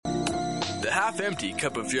The Half-Empty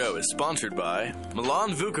Cup of Joe is sponsored by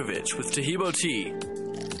Milan Vukovic with Tahibo Tea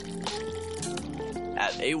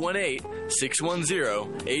at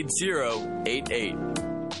 818-610-8088.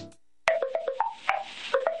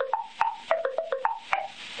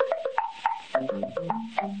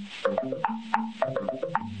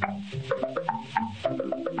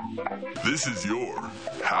 This is your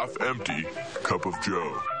half-empty cup of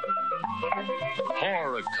Joe.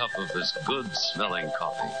 Pour a cup of this good-smelling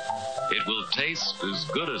coffee. It will taste as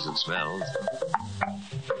good as it smells.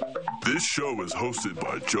 This show is hosted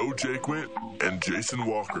by Joe Jaquint and Jason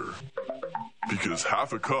Walker. Because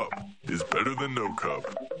half a cup is better than no cup.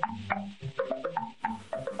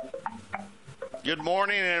 Good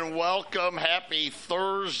morning and welcome. Happy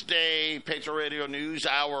Thursday. Patriot Radio News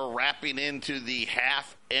Hour wrapping into the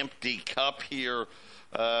half-empty cup here.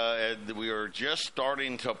 And we are just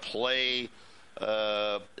starting to play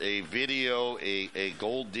a video, a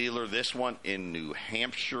gold dealer, this one in New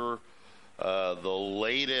Hampshire. The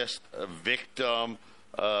latest victim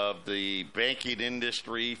of the banking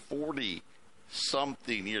industry,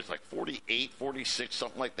 40-something years, like 48, 46,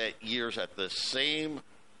 something like that years at the same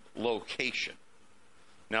location.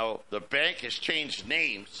 Now, the bank has changed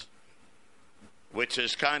names, which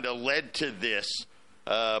has kind of led to this,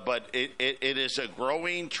 but it is a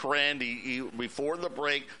growing trend. Before the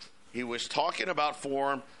break, he was talking about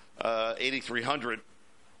Form 8300.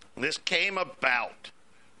 This came about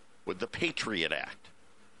with the Patriot Act,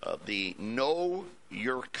 the Know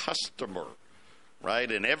Your Customer, right?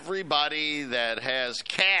 And everybody that has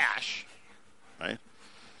cash, right?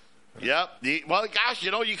 Yep. Well, gosh,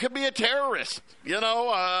 you could be a terrorist,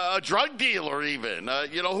 a drug dealer even.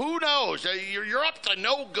 Who knows? You're up to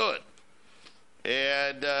no good.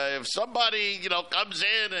 And if somebody, comes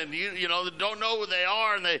in and you don't know who they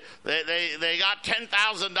are and they got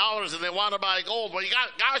 $10,000 and they want to buy gold, well, you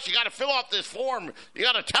got to fill out this form. You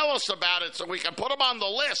got to tell us about it so we can put them on the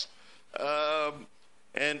list.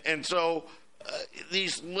 So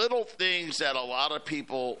these little things that a lot of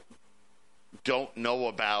people don't know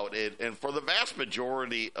about it, and for the vast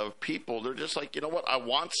majority of people, they're just like, you know what, I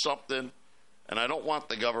want something, and I don't want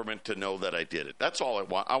the government to know that I did it. That's all I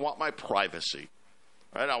want. I want my privacy,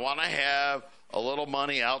 right? I want to have a little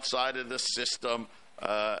money outside of the system,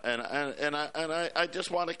 and I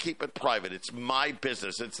just want to keep it private. It's my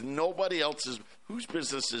business. It's nobody else's. Whose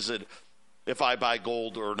business is it if I buy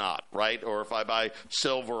gold or not, right? Or if I buy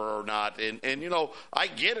silver or not? And I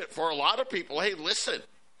get it for a lot of people. Hey, listen.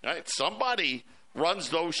 Right? Somebody runs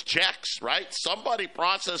those checks, right? Somebody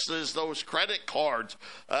processes those credit cards,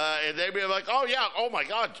 and they'd be like, oh, yeah, oh, my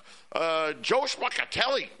God, Joe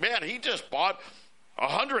Schmuckatelli, man, he just bought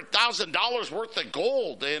 $100,000 worth of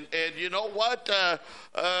gold. And you know what?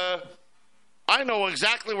 I know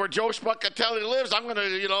exactly where Joe Schmuckatelli lives. I'm going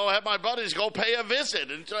to, have my buddies go pay a visit.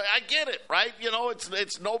 And so I get it, right?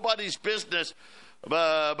 It's nobody's business.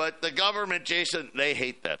 But the government, Jason, they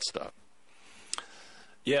hate that stuff.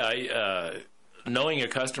 Yeah, knowing a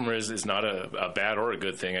customer is not a bad or a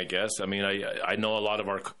good thing, I guess. I mean, I know a lot of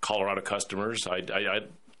our Colorado customers. I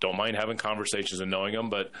don't mind having conversations and knowing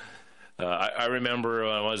them, but I remember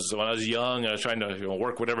when I was young, I was trying to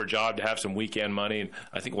work whatever job to have some weekend money. And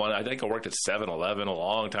I think I worked at 7-Eleven a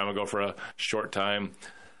long time ago for a short time,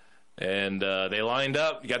 and they lined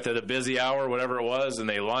up. You got to the busy hour, whatever it was, and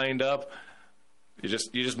they lined up. You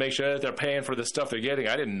just make sure that they're paying for the stuff they're getting.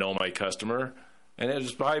 I didn't know my customer. And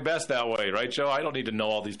it's probably best that way, right, Joe? I don't need to know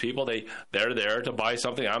all these people. They're there to buy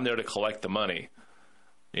something. I'm there to collect the money.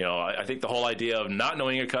 I think the whole idea of not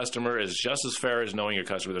knowing your customer is just as fair as knowing your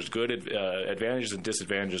customer. There's good advantages and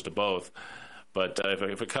disadvantages to both. But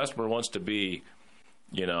if a customer wants to be,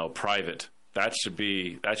 private, that should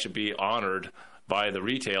be honored by the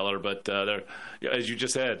retailer. But as you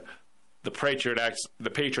just said, the Patriot Act,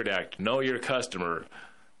 know your customer.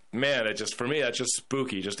 Man, for me, that's just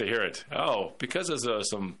spooky just to hear it. Oh, because there's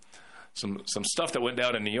some stuff that went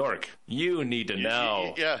down in New York. You need to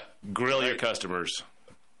now grill your customers.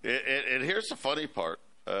 And here's the funny part.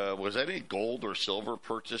 Was any gold or silver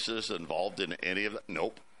purchases involved in any of that?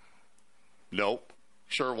 Nope.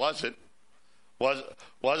 Sure wasn't.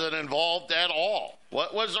 Wasn't involved at all.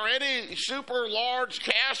 Was there any super large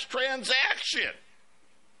cash transaction?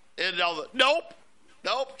 Nope.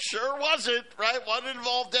 Nope, sure wasn't, right? Wasn't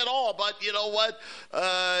involved at all. But you know what?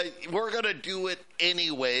 We're going to do it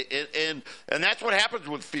anyway. And that's what happens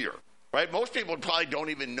with fear, right? Most people probably don't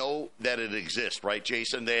even know that it exists, right,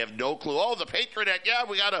 Jason? They have no clue. Oh, the Patriot Act,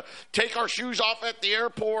 we got to take our shoes off at the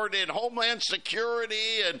airport and Homeland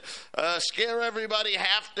Security and scare everybody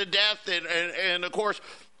half to death. And of course,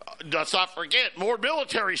 let's not forget, more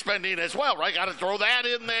military spending as well, right? Got to throw that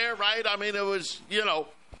in there, right? I mean, it was,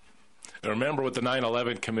 Remember with the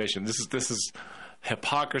 9/11 Commission, this is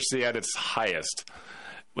hypocrisy at its highest.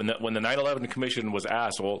 When the 9/11 Commission was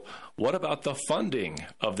asked, well, what about the funding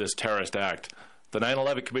of this terrorist act? The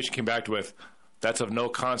 9/11 Commission came back with, that's of no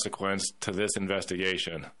consequence to this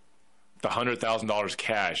investigation. The $100,000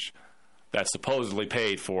 cash that supposedly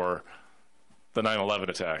paid for the 9/11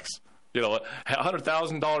 attacks.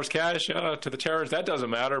 $100,000 cash to the terrorists, that doesn't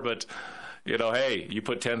matter, but, hey, you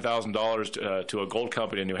put $10,000 to a gold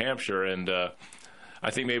company in New Hampshire, and I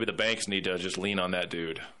think maybe the banks need to just lean on that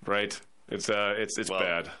dude, right? It's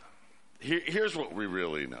bad. Here's what we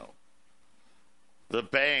really know. The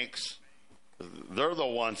banks, they're the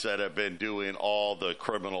ones that have been doing all the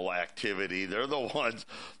criminal activity. They're the ones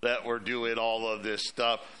that were doing all of this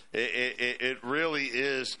stuff. It really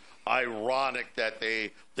is ironic that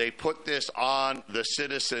they put this on the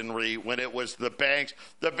citizenry when it was the banks.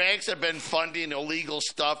 The banks have been funding illegal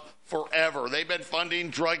stuff forever. They've been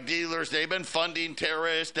funding drug dealers. They've been funding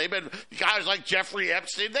terrorists. They've been guys like Jeffrey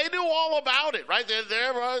Epstein. They knew all about it, right?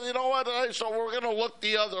 They're you know what? So we're going to look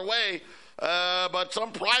the other way. But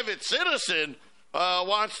some private citizen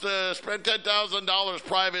wants to spend $10,000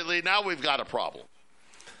 privately. Now we've got a problem.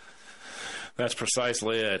 That's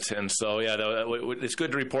precisely it. And so, it's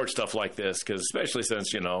good to report stuff like this, because especially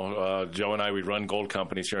since, Joe and I, we run gold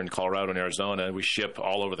companies here in Colorado and Arizona, and we ship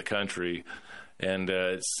all over the country. And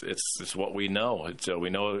it's what we know. We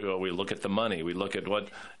know. We look at the money. We look at what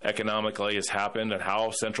economically has happened and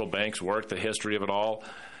how central banks work, the history of it all.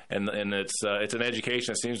 And it's an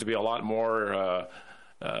education that seems to be a lot more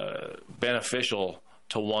beneficial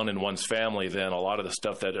to one and one's family than a lot of the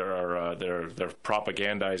stuff that they're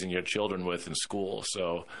propagandizing your children with in school.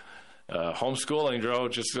 So homeschooling, Joe,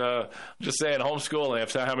 just saying, homeschooling.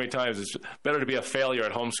 I've said how many times it's better to be a failure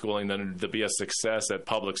at homeschooling than to be a success at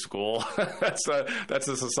public school. That's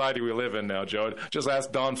the society we live in now, Joe. Just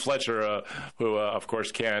ask Don Fletcher, who of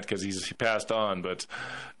course can't because he passed on. But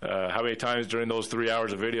how many times during those 3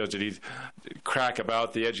 hours of videos did he crack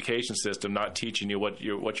about the education system not teaching you what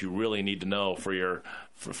you really need to know for your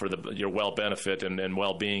well benefit and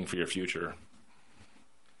well being for your future?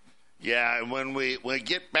 Yeah, and when we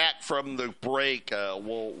get back from the break,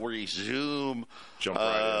 we'll resume.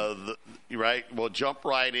 We'll jump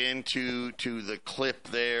right into the clip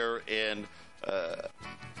there, and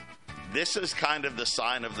this is kind of the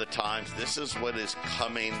sign of the times. This is what is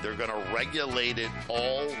coming. They're going to regulate it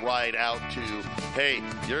all right out to, hey,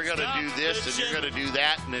 you're going to do this and you're going to do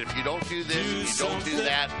that, and if you don't do this and you don't do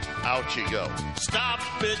that, out you go. Stop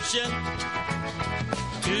bitching.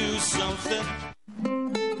 Do something.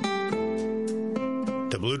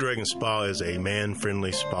 The Blue Dragon Spa is a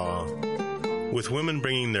man-friendly spa, with women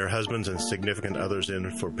bringing their husbands and significant others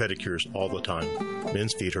in for pedicures all the time.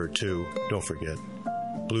 Men's feet hurt too, don't forget.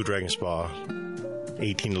 Blue Dragon Spa,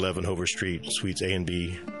 1811 Hover Street, Suites A and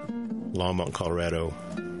B, Longmont, Colorado,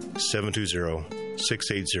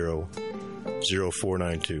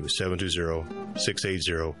 720-680-0492,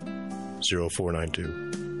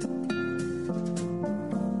 720-680-0492.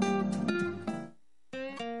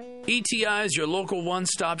 ETI is your local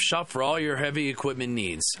one-stop shop for all your heavy equipment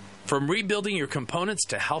needs. From rebuilding your components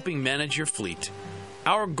to helping manage your fleet,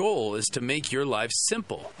 our goal is to make your life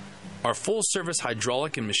simple. Our full-service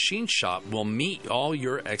hydraulic and machine shop will meet all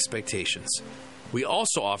your expectations. We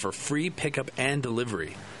also offer free pickup and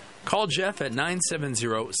delivery. Call Jeff at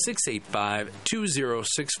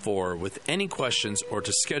 970-685-2064 with any questions or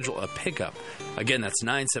to schedule a pickup. Again, that's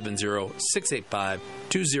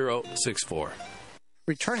 970-685-2064.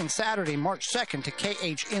 Returning Saturday, March 2nd to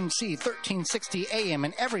KHNC 1360 AM,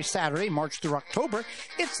 and every Saturday, March through October,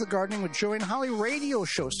 it's the Gardening with Joey and Holly radio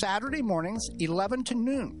show, Saturday mornings, 11 to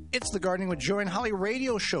noon. It's the Gardening with Joey and Holly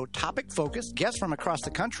radio show, topic-focused, guests from across the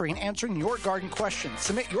country, and answering your garden questions.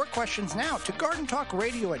 Submit your questions now to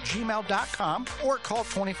gardentalkradio@gmail.com or call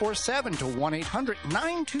 24/7 to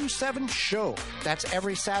 1-800-927-SHOW. That's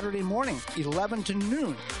every Saturday morning, 11 to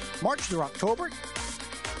noon. March through October.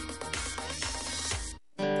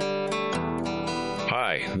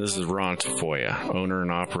 Hi, this is Ron Tafoya, owner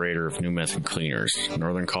and operator of New Method Cleaners,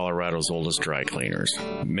 Northern Colorado's oldest dry cleaners.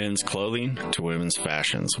 Men's clothing to women's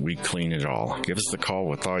fashions, we clean it all. Give us a call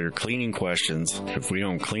with all your cleaning questions. If we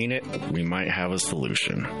don't clean it, we might have a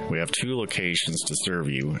solution. We have 2 locations to serve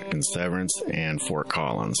you in Severance and Fort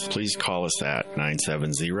Collins. Please call us at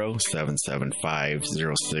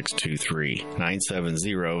 970-775-0623,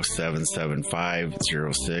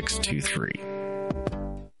 970-775-0623.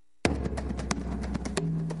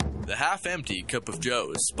 The Half-Empty Cup of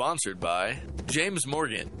Joe is sponsored by James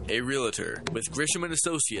Morgan, a realtor with Grisham &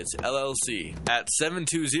 Associates, LLC, at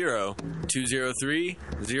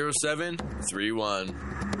 720-203-0731.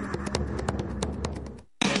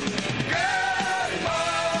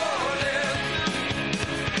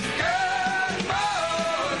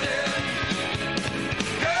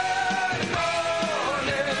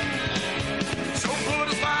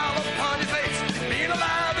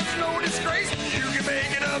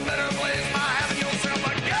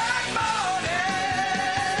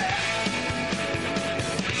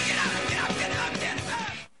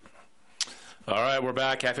 All right, we're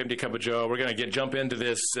back. Half Empty Cup of Joe. We're going to jump into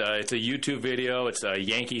this. It's a YouTube video. It's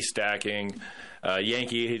Yankee stacking.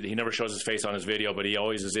 Yankee, he never shows his face on his video, but he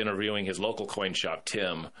always is interviewing his local coin shop,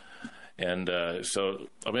 Tim. And so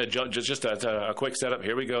I'm going to jump just a quick setup.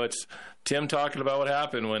 Here we go. It's Tim talking about what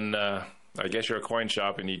happened when I guess you're a coin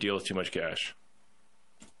shop and you deal with too much cash.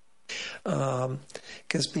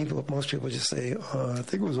 Because most people just say, I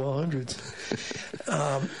think it was all hundreds.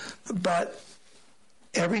 But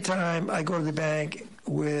every time I go to the bank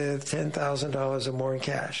with $10,000 or more in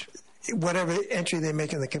cash, whatever entry they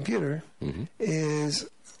make in the computer is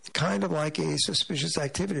kind of like a suspicious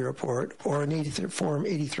activity report or an Form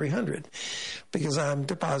 8300, because I'm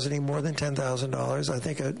depositing more than $10,000. I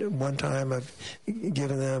think at one time I've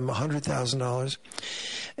given them $100,000,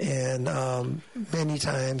 and many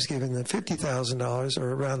times given them $50,000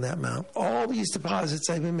 or around that amount. All these deposits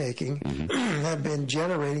I've been making have been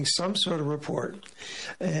generating some sort of report,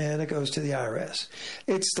 and it goes to the IRS.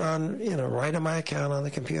 It's done, right on my account on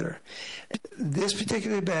the computer. This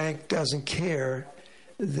particular bank doesn't care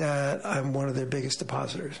that I'm one of their biggest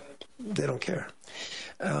depositors. They don't care.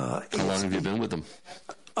 How long have you been with them?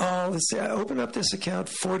 Let's see. I opened up this account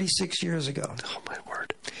 46 years ago. Oh, my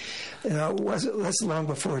word. That's long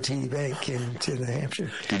before TD Bank came to New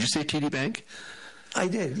Hampshire. Did you say TD Bank? I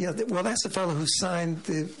did, yeah. Well, that's the fellow who signed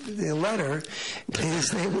the letter.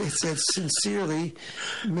 His name, it said, sincerely,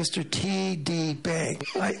 Mr. TD Bank.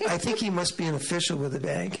 I think he must be an official with the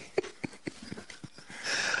bank.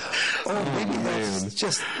 Maybe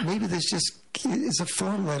this just is a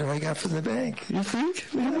form letter I got from the bank. You think?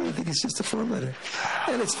 Yeah, I think it's just a form letter.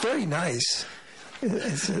 And it's very nice.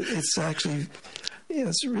 It's actually,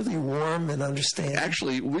 it's really warm and understanding.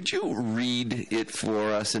 Actually, would you read it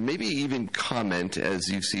for us and maybe even comment as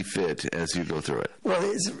you see fit as you go through it? Well,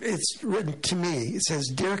 it's written to me. It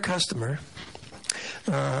says, "Dear customer,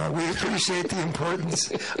 we appreciate the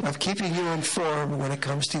importance of keeping you informed when it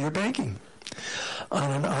comes to your banking.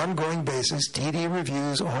 On an ongoing basis, TD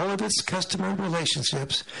reviews all of its customer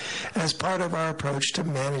relationships as part of our approach to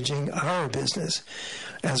managing our business.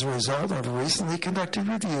 As a result of a recently conducted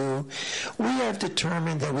review, we have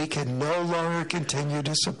determined that we can no longer continue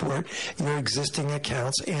to support your existing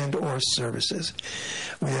accounts and or services.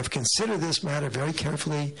 We have considered this matter very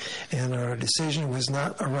carefully, and our decision was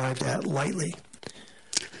not arrived at lightly."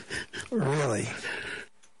 Really?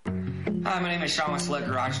 Hi, my name is Sean with Select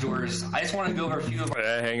Garage Doors. I just want to go over a few of our...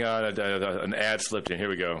 Hang on, an ad slipped in. Here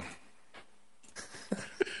we go.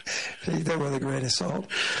 Take that with a grain of salt.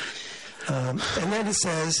 And then it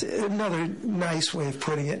says, another nice way of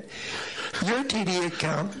putting it, your TD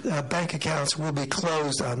account, bank accounts will be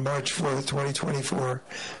closed on March 4th, 2024,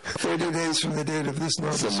 30 days from the date of this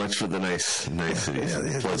notice. So much for the niceties. Yeah,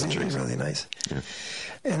 it's really nice. Yeah.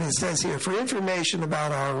 And it says here, for information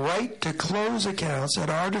about our right to close accounts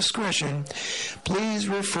at our discretion, please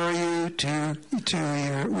refer you to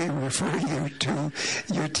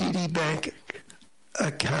your TD Bank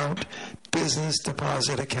account business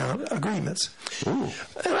deposit account agreements. Ooh.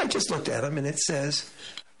 And I just looked at them, and it says...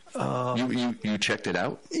 You checked it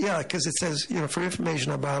out? Yeah, because it says, for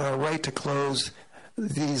information about our right to close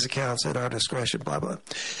these accounts at our discretion, blah, blah.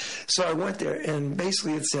 So I went there, and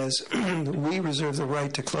basically it says, we reserve the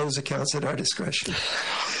right to close accounts at our discretion.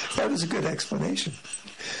 That was a good explanation.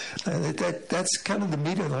 That's kind of the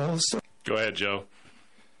meat of the whole story. Go ahead, Joe.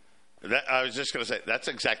 I was just going to say, that's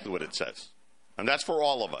exactly what it says. And that's for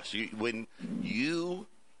all of us. When you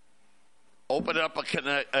open up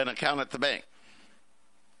an account at the bank,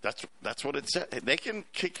 that's what it says. They can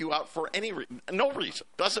kick you out for no reason.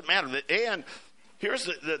 Doesn't matter. And here's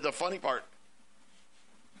the funny part.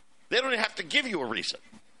 They don't even have to give you a reason.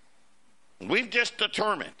 We've just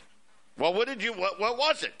determined. Well, what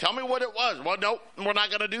was it? Tell me what it was. Well, no, we're not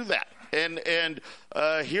going to do that. And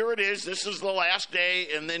here it is. This is the last day,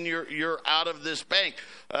 and then you're out of this bank.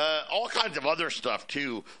 All kinds of other stuff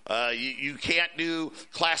too. You can't do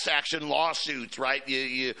class action lawsuits, right?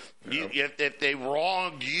 If they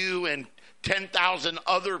wronged you and 10,000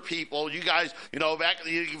 other people. You guys, back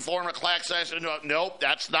you can form a class action. Nope,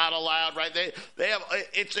 that's not allowed, right? They have.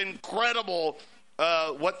 It's incredible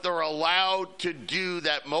what they're allowed to do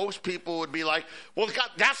that most people would be like, well, God,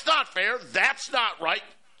 that's not fair. That's not right.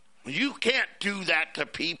 You can't do that to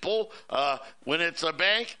people when it's a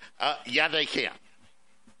bank. Yeah, they can.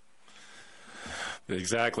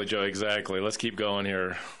 Exactly, Joe, exactly. Let's keep going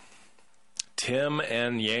here. Tim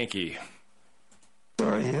and Yankee.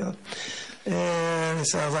 Sorry, yeah. And it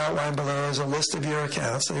says outlined below is a list of your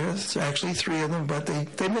accounts. There's actually 3 of them, but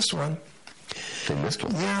they missed one. They missed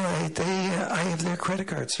one? Yeah, I have their credit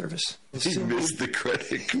card service. He missed the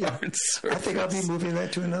credit card service. I think I'll be moving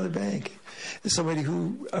that to another bank. Somebody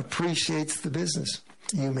who appreciates the business.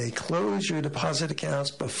 You may close your deposit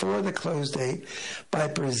accounts before the close date by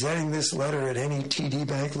presenting this letter at any TD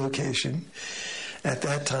Bank location. At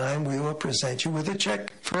that time, we will present you with a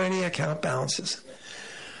check for any account balances.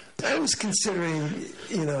 I was considering,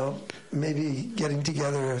 maybe getting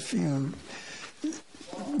together a few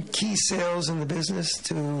key sales in the business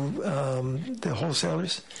to the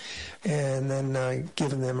wholesalers and then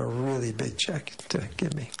giving them a really big check to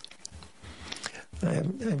give me. I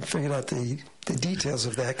haven't figured out the details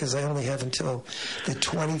of that because I only have until the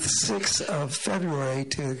 26th of February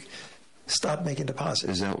to stop making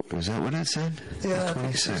deposits. Is that what it said? Yeah,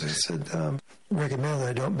 it said recommend that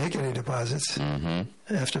I don't make any deposits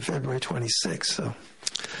after February 26th. So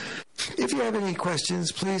if you have any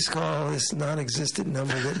questions, please call this non-existent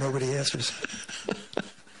number that nobody answers.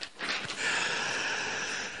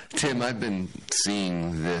 Tim, I've been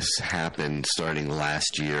seeing this happen starting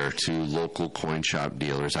last year to local coin shop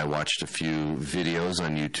dealers. I watched a few videos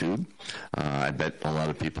on YouTube. I bet a lot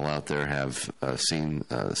of people out there have seen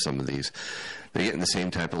some of these. They're getting the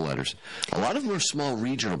same type of letters. A lot of them are small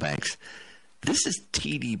regional banks. This is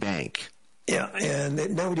TD Bank. Yeah, and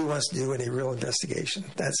nobody wants to do any real investigation.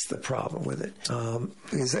 That's the problem with it.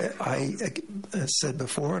 Because I said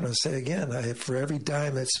before, and I'll say again, for every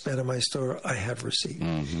dime that's spent in my store, I have receipt.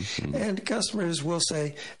 And customers will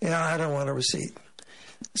say, yeah, I don't want a receipt.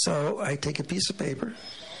 So I take a piece of paper.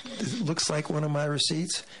 It looks like one of my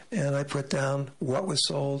receipts, and I put down what was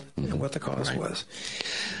sold and what the cost was.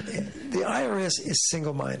 The IRS is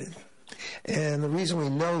single-minded. And the reason we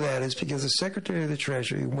know that is because the Secretary of the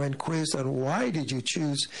Treasury, when quizzed on why did you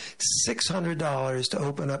choose $600 to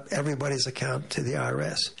open up everybody's account to the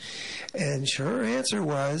IRS, and her answer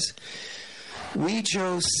was, we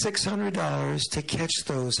chose $600 to catch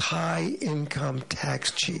those high-income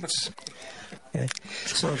tax cheats. Okay.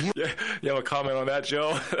 So if you have a comment on that,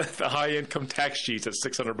 Joe? The high-income tax cheats at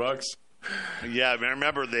 $600. Yeah, I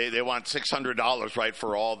remember they want $600, right,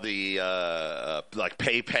 for all the like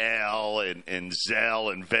PayPal and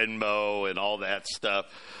Zelle and Venmo and all that stuff.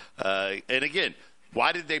 And again,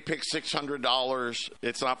 why did they pick $600?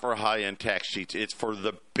 It's not for high-end tax sheets. It's for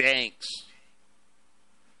the banks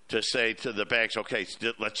to say to the banks, okay,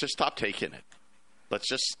 let's just stop taking it. Let's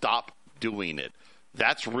just stop doing it.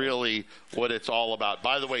 That's really what it's all about.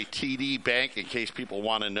 By the way, TD Bank, in case people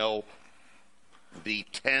want to know, the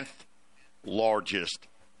 10th largest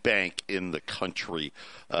bank in the country.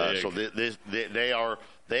 So they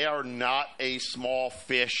are not a small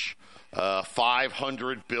fish.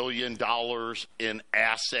 $500 billion in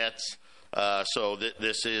assets. So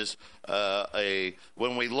this is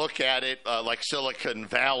when we look at it like Silicon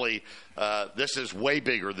Valley, this is way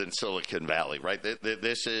bigger than Silicon Valley, right?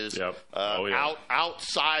 This is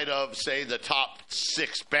outside of, say, the top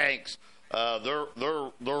 6 banks. They're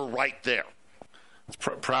right there. It's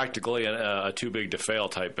practically a too big to fail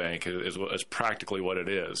type bank is practically what it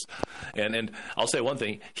is. And I'll say one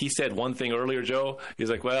thing. He said one thing earlier, Joe. He's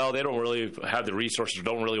like, well, they don't really have the resources or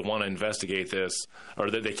don't really want to investigate this, or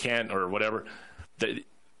that they can't, or whatever. They're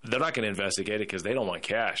not going to investigate it because they don't want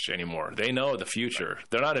cash anymore. They know the future.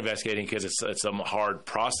 They're not investigating because it's some hard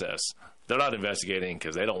process. They're not investigating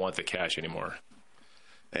because they don't want the cash anymore.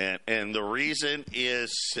 And the reason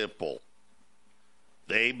is simple.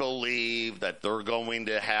 They believe that they're going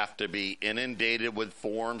to have to be inundated with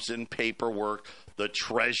forms and paperwork. The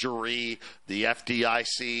Treasury, the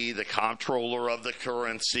FDIC, the Comptroller of the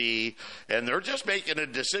Currency, and they're just making a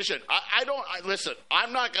decision. Listen,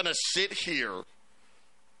 I'm not going to sit here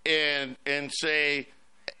and say,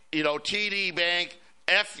 TD Bank,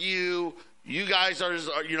 F you, you guys are,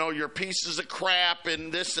 you're pieces of crap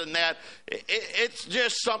and this and that. It's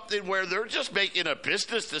just something where they're just making a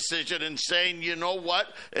business decision and saying, you know what,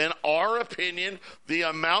 in our opinion, the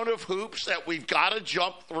amount of hoops that we've got to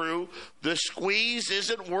jump through, the squeeze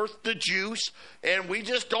isn't worth the juice, and we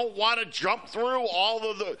just don't want to jump through all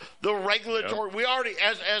of the regulatory. Yep. We already,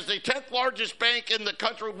 as the 10th largest bank in the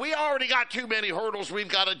country, we already got too many hurdles we've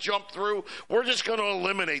got to jump through. We're just going to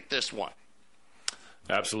eliminate this one.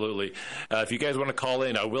 Absolutely. If you guys want to call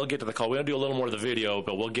in, I will get to the call. We're going to do a little more of the video,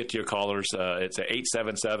 but we'll get to your callers. It's at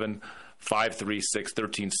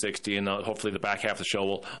 877-536-1360, and hopefully the back half of the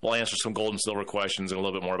show we'll answer some gold and silver questions and a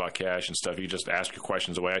little bit more about cash and stuff. You just ask your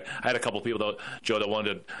questions away. I had a couple of people, though, Joe, that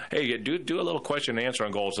wanted to, hey, do a little question and answer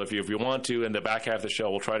on gold. So if you want to, in the back half of the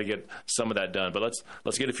show, we'll try to get some of that done. But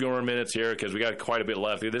let's get a few more minutes here because we got quite a bit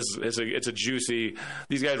left. It's a juicy.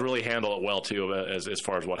 These guys really handle it well too, as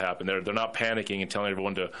far as what happened. They're not panicking and telling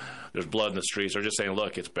everyone there's blood in the streets. They're just saying,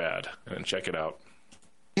 look, it's bad, and check it out.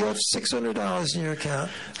 You have $600 in your account.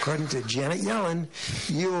 According to Janet Yellen,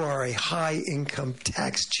 you are a high-income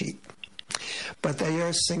tax cheat. But they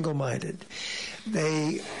are single-minded.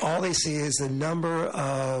 All they see is the number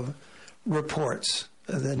of reports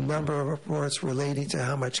relating to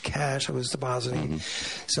how much cash I was depositing.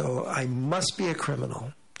 Mm-hmm. So I must be a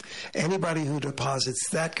criminal. Anybody who deposits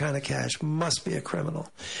that kind of cash must be a criminal,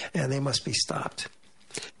 and they must be stopped.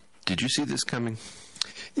 Did you see this coming?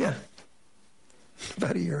 Yeah.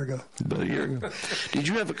 About a year ago. Did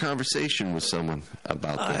you have a conversation with someone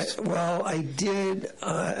about this? I did.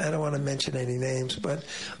 I don't want to mention any names, but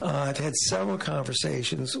I've had several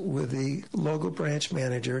conversations with the local branch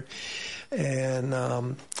manager, and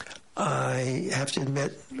I have to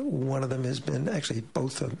admit, one of them has been, actually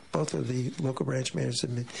both of the local branch managers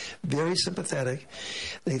have been very sympathetic.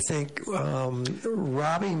 They think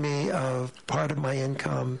robbing me of part of my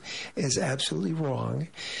income is absolutely wrong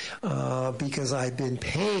because I've been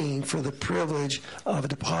paying for the privilege of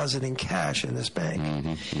depositing cash in this bank.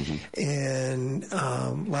 Mm-hmm. And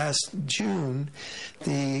last June,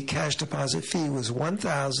 the cash deposit fee was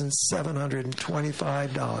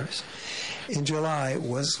 $1,725. In July, it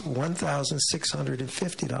was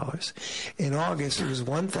 $1,650. In August, it was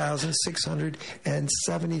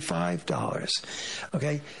 $1,675.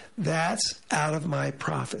 Okay, that's out of my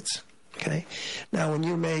profits. Okay, now when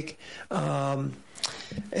you make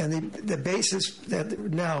and the basis that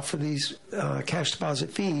now for these cash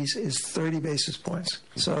deposit fees is 30 basis points.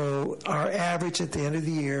 So our average at the end of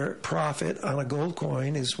the year profit on a gold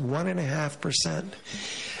coin is 1.5%.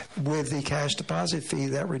 With the cash deposit fee,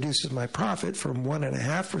 that reduces my profit from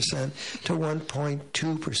 1.5% to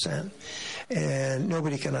 1.2%. And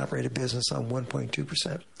nobody can operate a business on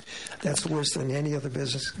 1.2%. That's worse than any other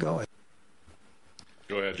business going.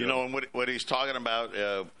 Go ahead, Joe. And what he's talking about,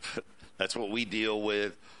 that's what we deal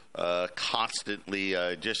with constantly,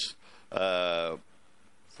 just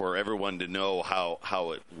for everyone to know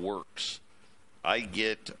how it works. I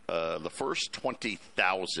get the first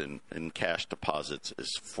 $20,000 in cash deposits is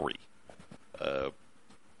free. I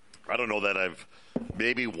don't know that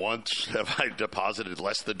maybe once have I deposited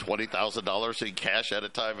less than $20,000 in cash at a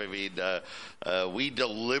time. I mean, we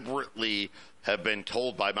deliberately have been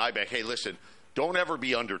told by my bank, hey, listen, don't ever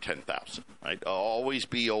be under 10,000. Right? Always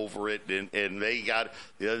be over it, and they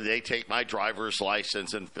they take my driver's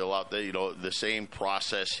license and fill out the same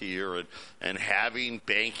process here, and having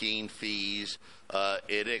banking fees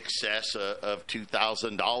in excess of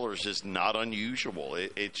 $2,000 is not unusual.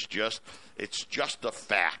 It's just a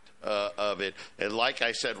fact of it, and like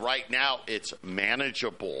I said, right now it's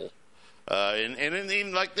manageable.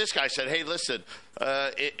 And like this guy said, hey, listen,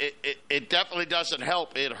 it definitely doesn't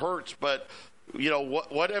help. It hurts, but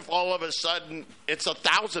what if all of a sudden it's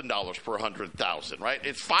 $1,000 per 100,000, right?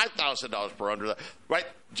 It's $5,000 per 100,000, right?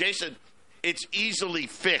 Jason, it's easily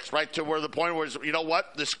fixed, right? To where the point where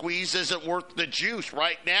the squeeze isn't worth the juice.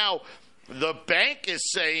 Right now, the bank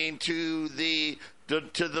is saying to the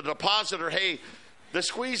depositor, hey, the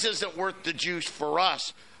squeeze isn't worth the juice for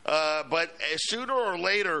us. But sooner or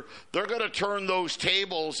later, they're going to turn those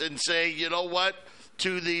tables and say, you know what?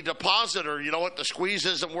 To the depositor, you know what, the squeeze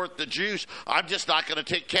isn't worth the juice. I'm just not going to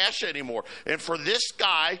take cash anymore. And for this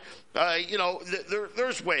guy,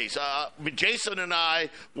 there's ways. Jason and I,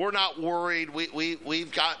 we're not worried.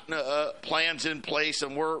 We've got plans in place,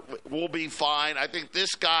 and we'll be fine. I think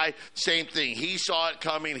this guy, same thing. He saw it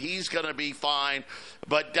coming. He's going to be fine.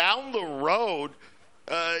 But down the road,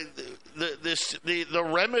 the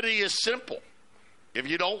remedy is simple. If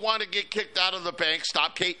you don't want to get kicked out of the bank,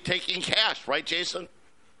 stop taking cash, right, Jason?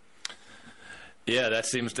 Yeah, that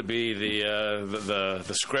seems to be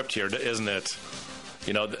the script here, isn't it?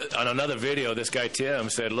 On another video, this guy Tim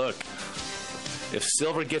said, look, if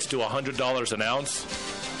silver gets to $100 an ounce,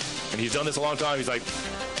 and he's done this a long time, he's like,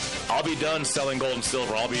 I'll be done selling gold and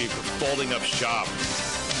silver. I'll be folding up shop.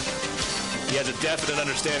 He has a definite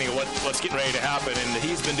understanding of what's getting ready to happen, and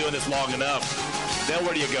he's been doing this long enough. Then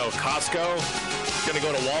where do you go? Costco? Going to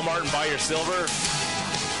go to Walmart and buy your silver?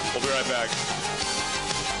 We'll be right back.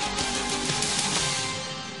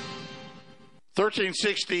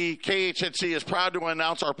 1360 KHNC is proud to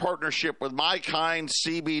announce our partnership with My Kind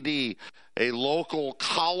CBD, a local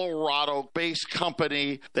Colorado-based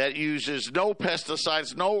company that uses no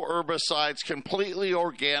pesticides, no herbicides, completely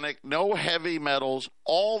organic, no heavy metals.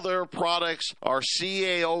 All their products are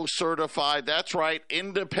CAO certified. That's right,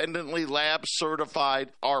 independently lab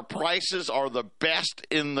certified. Our prices are the best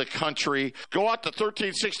in the country. Go out to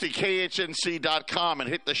 1360khnc.com and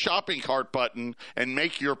hit the shopping cart button and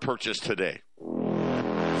make your purchase today.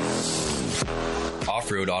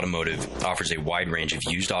 Off-Road Automotive offers a wide range of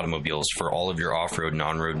used automobiles for all of your off-road and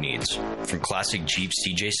on-road needs. From classic Jeep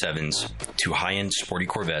CJ7s to high-end sporty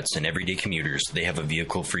Corvettes and everyday commuters, they have a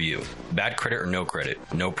vehicle for you. Bad credit or no credit,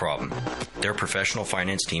 no problem. Their professional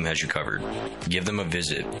finance team has you covered. Give them a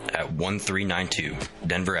visit at 1392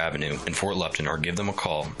 Denver Avenue in Fort Lupton, or give them a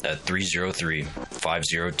call at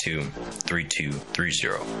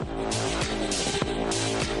 303-502-3230.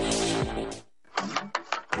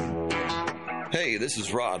 Hey, this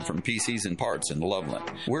is Rod from PCs and Parts in Loveland.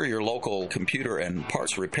 We're your local computer and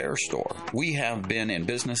parts repair store. We have been in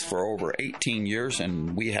business for over 18 years,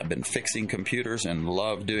 and we have been fixing computers and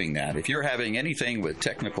love doing that. If you're having anything with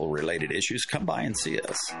technical related issues, come by and see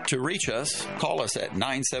us. To reach us, call us at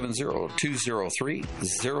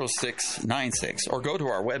 970-203-0696 or go to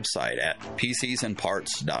our website at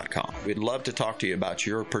pcsandparts.com. We'd love to talk to you about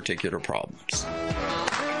your particular problems.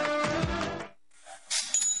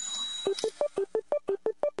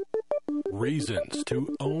 Reasons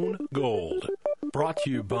to own gold. Brought to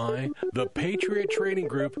you by the Patriot Trading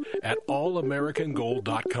Group at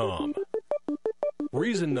allamericangold.com.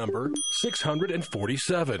 Reason number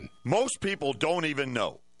 647. Most people don't even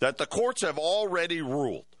know that the courts have already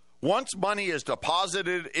ruled. Once money is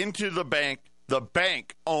deposited into the bank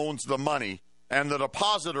owns the money, and the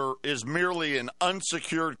depositor is merely an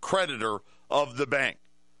unsecured creditor of the bank,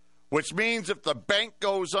 which means if the bank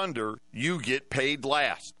goes under, you get paid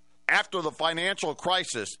last. After the financial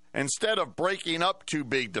crisis, instead of breaking up too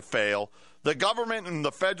big to fail, the government and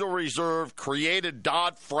the Federal Reserve created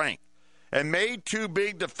Dodd-Frank and made too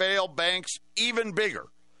big to fail banks even bigger,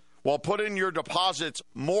 while putting your deposits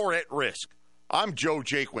more at risk. I'm Joe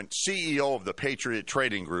Jaquint, CEO of the Patriot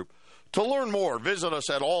Trading Group. To learn more, visit us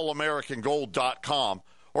at allamericangold.com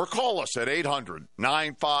or call us at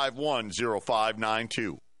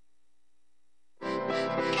 800-951-0592.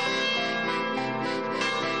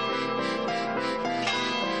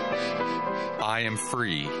 I am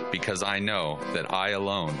free because I know that I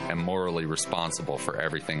alone am morally responsible for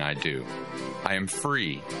everything I do. I am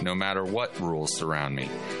free no matter what rules surround me.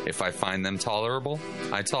 If I find them tolerable,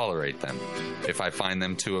 I tolerate them. If I find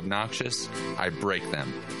them too obnoxious, I break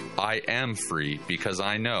them. I am free because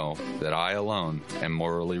I know that I alone am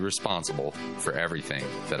morally responsible for everything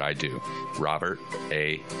that I do. Robert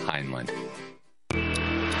A. Heinlein.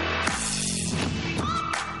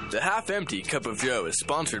 The Half-Empty Cup of Joe is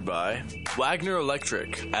sponsored by Wagner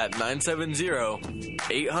Electric at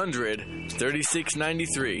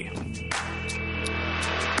 970-800-3693.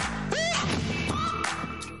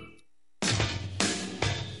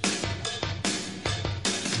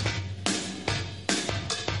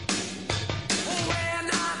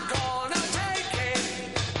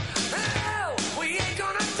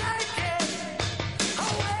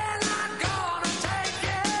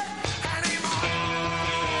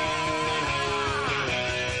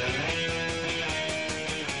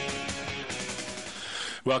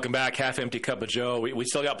 Welcome back, Half-Empty Cup of Joe. We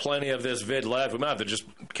still got plenty of this vid left. We might have to just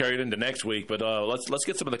carry it into next week, but let's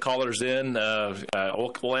get some of the callers in.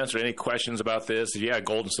 We'll answer any questions about this. Yeah,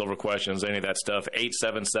 gold and silver questions, any of that stuff.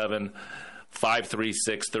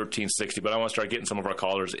 877-536-1360. But I want to start getting some of our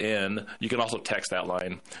callers in. You can also text that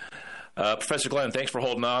line. Professor Glenn, thanks for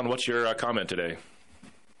holding on. What's your comment today?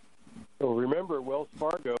 Well, remember, Wells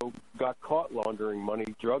Fargo got caught laundering money,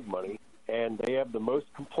 drug money, and they have the most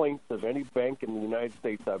complaints of any bank in the United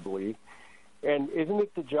States, I believe. And isn't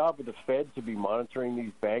it the job of the Fed to be monitoring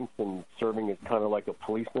these banks and serving as kind of like a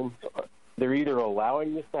policeman? They're either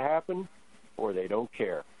allowing this to happen or they don't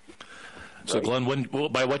care. So, right? Glenn,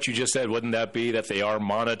 by what you just said, wouldn't that be that they are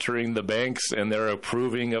monitoring the banks and they're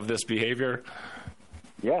approving of this behavior?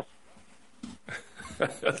 Yes.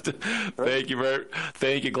 Thank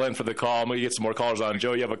you, Glenn, for the call. I'm going to get some more callers on.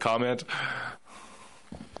 Joe, you have a comment?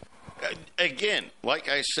 Again, like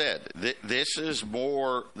I said, this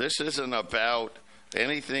isn't about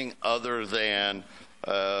anything other than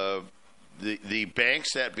the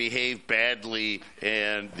banks that behave badly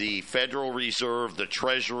and the Federal Reserve, the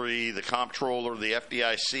Treasury, the Comptroller, the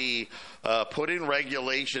FDIC putting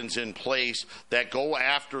regulations in place that go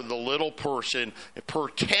after the little person,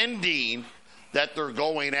 pretending that they're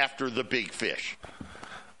going after the big fish.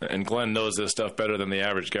 And Glenn knows this stuff better than the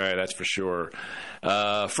average guy, that's for sure.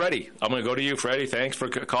 Freddie, I'm going to go to you. Freddie, thanks for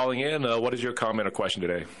calling in. What is your comment or question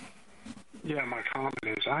today? Yeah, my comment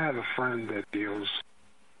is I have a friend that deals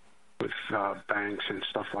with banks and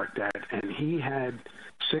stuff like that, and he had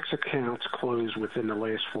 6 accounts closed within the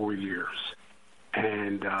last 4 years.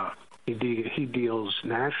 And he deals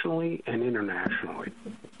nationally and internationally.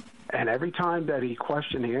 And every time that he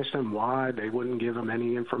asked them why they wouldn't give him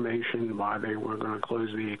any information, why they were going to close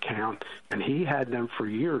the account. And he had them for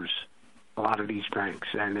years, a lot of these banks.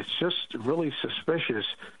 And it's just really suspicious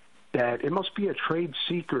that it must be a trade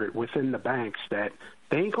secret within the banks that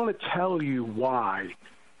they ain't going to tell you why,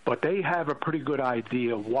 but they have a pretty good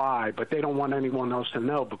idea why, but they don't want anyone else to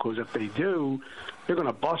know, because if they do, they're going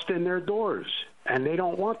to bust in their doors, and they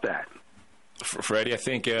don't want that. Freddie, I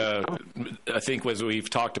think as we've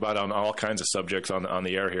talked about on all kinds of subjects on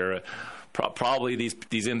the air here, probably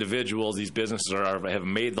these individuals, these businesses have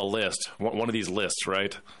made the list, one of these lists,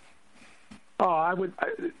 right? Oh,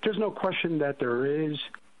 there's no question that there is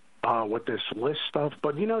with this list stuff,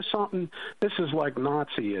 but you know something? This is like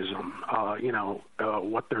Nazism,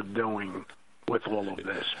 what they're doing with all of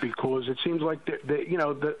this, because it seems like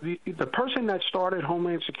the person that started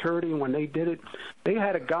Homeland Security, when they did it, they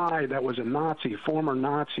had a guy that was a Nazi, former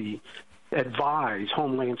Nazi, advise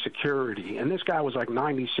Homeland Security, and this guy was like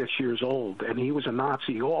 96 years old, and he was a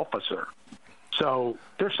Nazi officer. So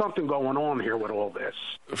there's something going on here with all this.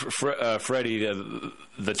 Freddie,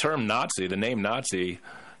 the term Nazi, the name Nazi,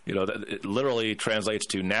 it literally translates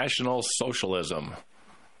to National Socialism.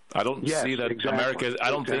 I don't see that exactly. America.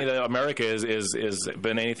 I don't think that America is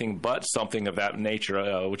been anything but something of that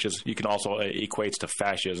nature, which is you can also equates to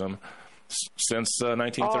fascism since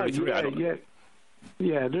 1933.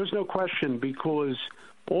 Yeah. There's no question, because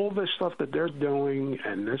all this stuff that they're doing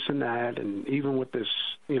and this and that, and even with this,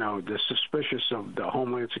 the suspicious of the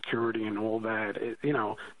Homeland Security and all that,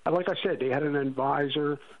 like I said, they had an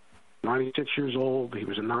advisor, 96 years old. He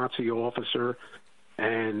was a Nazi officer.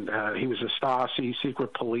 And he was a Stasi,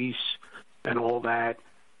 secret police, and all that.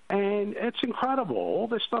 And it's incredible, all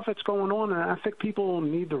this stuff that's going on. And I think people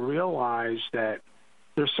need to realize that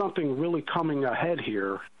there's something really coming ahead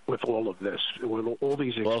here with all of this, with all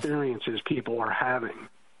these experiences people are having.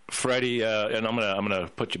 Freddie, and I'm gonna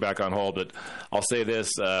put you back on hold, but I'll say this.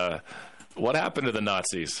 What happened to the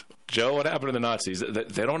Nazis? Joe, what happened to the Nazis?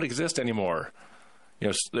 They don't exist anymore.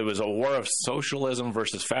 There was a war of socialism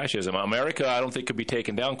versus fascism. America, I don't think, could be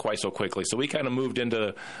taken down quite so quickly. So we kind of moved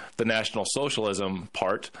into the National Socialism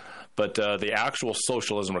part, but the actual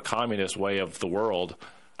socialism or communist way of the world,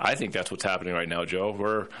 I think that's what's happening right now, Joe.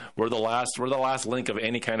 We're the last link of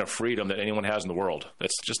any kind of freedom that anyone has in the world.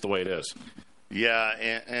 That's just the way it is. Yeah,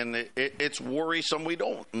 and it's worrisome. We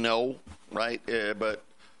don't know, right? But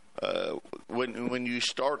when you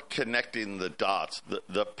start connecting the dots,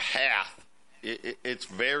 the path. It's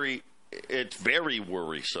very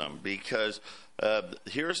worrisome, because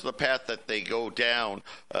here's the path that they go down.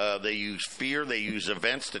 They use fear. They use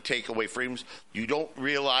events to take away freedoms. You don't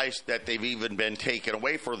realize that they've even been taken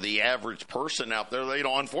away for the average person out there.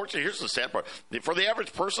 Unfortunately, here's the sad part. For the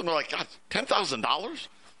average person, they're like, God, $10,000?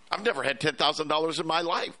 I've never had $10,000 in my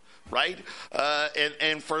life. Right?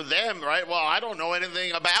 And for them, right, well, I don't know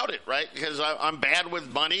anything about it, right, because I'm bad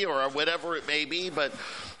with money or whatever it may be, but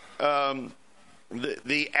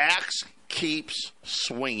the axe keeps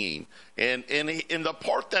swinging. And the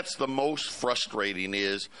part that's the most frustrating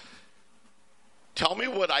is, tell me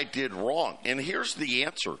what I did wrong. And here's the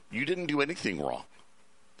answer. You didn't do anything wrong.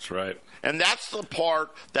 That's right. And that's the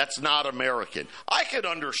part that's not American. I can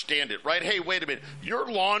understand it, right? Hey, wait a minute.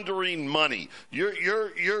 You're laundering money. You're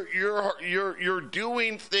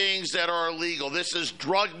doing things that are illegal. This is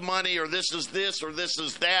drug money, or this is this, or this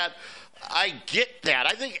is that. I get that.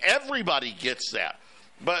 I think everybody gets that.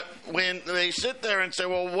 But when they sit there and say,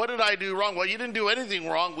 well, what did I do wrong? Well, you didn't do anything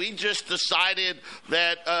wrong. We just decided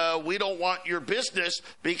that we don't want your business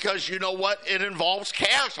because, you know what, it involves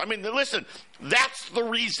cash. I mean, listen, that's the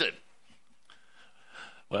reason.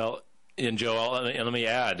 Well, and Joe, let me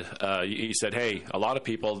add, you said, hey, a lot of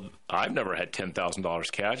people, I've never had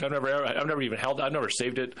 $10,000 cash. I've never even held it. I've never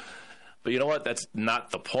saved it. But you know what? That's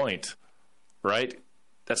not the point, right?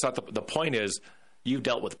 That's not the point is you've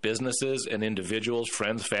dealt with businesses and individuals,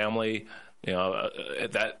 friends, family,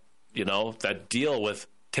 that deal with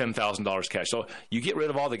 $10,000 cash. So you get rid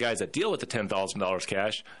of all the guys that deal with the $10,000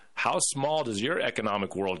 cash. How small does your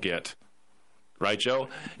economic world get? Right, Joe?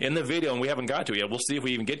 In the video, and we haven't got to it yet. We'll see if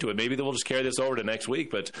we even get to it. Maybe we'll just carry this over to next week.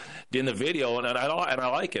 But in the video, and I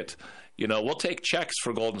like it. We'll take checks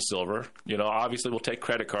for gold and silver. Obviously we'll take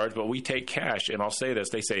credit cards, but we take cash. And I'll say this: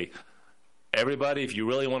 they say, everybody, if you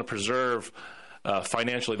really want to preserve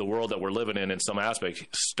financially the world that we're living in some aspects,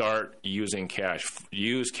 start using cash.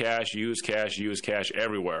 Use cash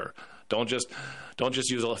everywhere. Don't just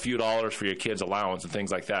use a few dollars for your kids' allowance and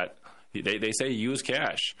things like that. They say use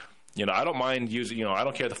cash. I don't mind using, I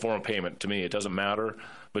don't care the form of payment. To me, it doesn't matter.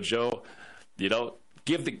 But Joe, go to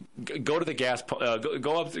the gas,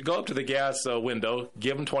 go up to the gas window,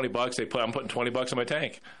 give them $20. Say, I'm putting $20 in my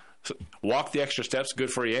tank. So walk the extra steps,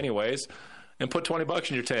 good for you anyways, and put $20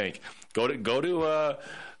 in your tank. Go to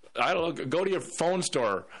your phone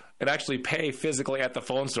store and actually pay physically at the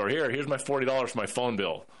phone store. Here's my $40 for my phone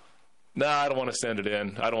bill. No, I don't want to send it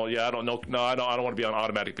in. I don't want to be on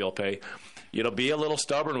automatic bill pay. Be a little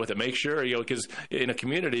stubborn with it. Make sure, because in a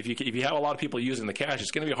community, if you have a lot of people using the cash,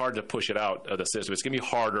 it's going to be hard to push it out of the system. It's going to be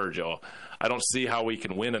harder, Joe. I don't see how we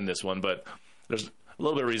can win in this one, but there's a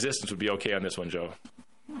little bit of resistance would be okay on this one, Joe.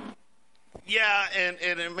 Yeah, and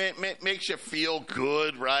it makes you feel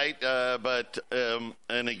good, right? But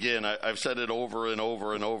again, I've said it over and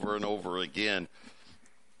over and over and over again.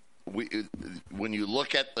 When you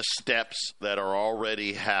look at the steps that are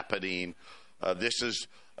already happening, this is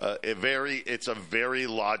it's a very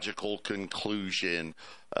logical conclusion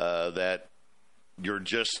that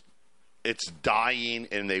it's dying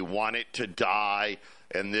and they want it to die,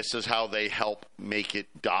 and this is how they help make it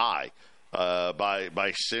die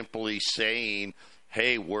by simply saying,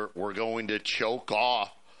 hey, we're going to choke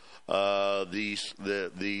off these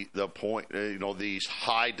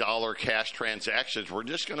high dollar cash transactions. We're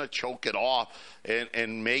just going to choke it off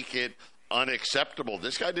and make it unacceptable.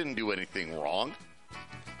 This guy didn't do anything wrong.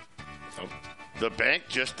 The bank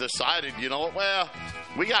just decided, well,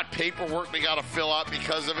 we got paperwork we got to fill out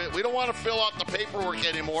because of it. We don't want to fill out the paperwork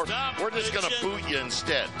anymore. We're just going to boot you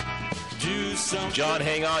instead. John,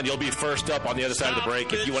 hang on. You'll be first up on the other side of the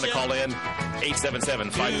break. If you want to call in,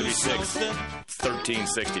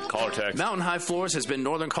 877-536-1360. Call or text. Mountain High Floors has been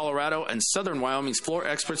Northern Colorado and Southern Wyoming's floor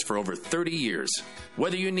experts for over 30 years.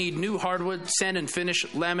 Whether you need new hardwood, sand and finish,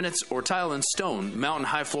 laminates, or tile and stone, Mountain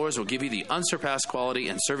High Floors will give you the unsurpassed quality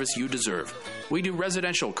and service you deserve. We do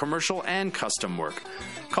residential, commercial, and custom work.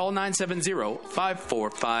 Call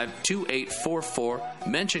 970-545-2844,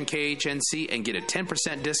 mention KHNC, and get a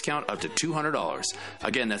 10% discount up to $200.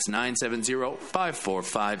 Again, that's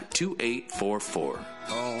 970-545-2844.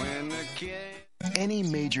 Any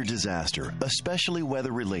major disaster, especially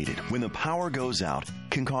weather-related, when the power goes out,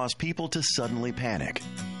 can cause people to suddenly panic.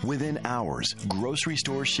 Within hours, grocery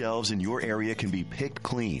store shelves in your area can be picked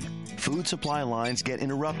clean. Food supply lines get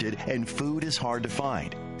interrupted, and food is hard to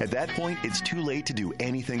find. At that point, it's too late to do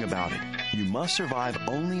anything about it. You must survive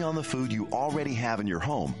only on the food you already have in your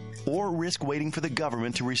home, or risk waiting for the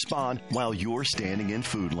government to respond while you're standing in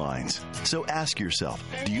food lines. So ask yourself,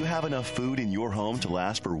 do you have enough food in your home to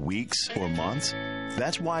last for weeks or months?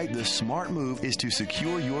 That's why the smart move is to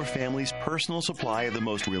secure your family's personal supply of the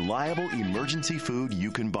most reliable emergency food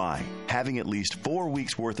you can buy. Having at least 4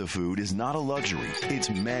 weeks' worth of food is not a luxury. It's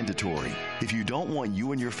mandatory. If you don't want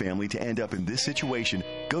you and your family to end up in this situation,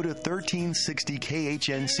 go to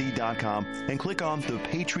 1360khnc.com and click on the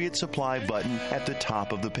Patriot Supply button at the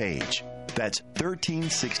top of the page. That's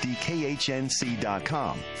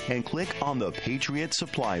 1360khnc.com and click on the Patriot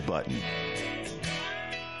Supply button.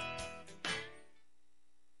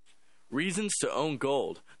 Reasons to own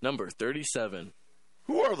gold, number 37.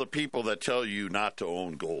 Who are the people that tell you not to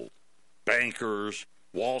own gold? Bankers,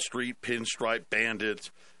 Wall Street pinstripe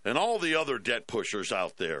bandits, and all the other debt pushers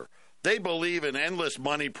out there. They believe in endless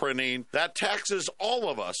money printing that taxes all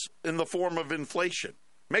of us in the form of inflation.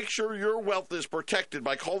 Make sure your wealth is protected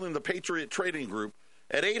by calling the Patriot Trading Group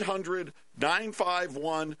at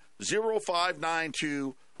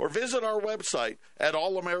 800-951-0592 or visit our website at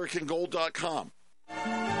allamericangold.com.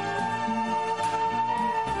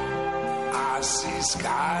 I see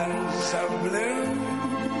skies of blue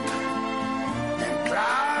and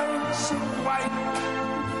clouds of white,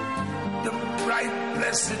 the bright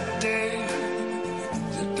blessed day,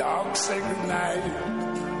 the dark sacred night,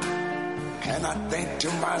 and I think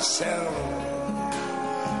to myself,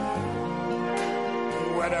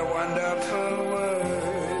 what a wonderful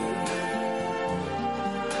world.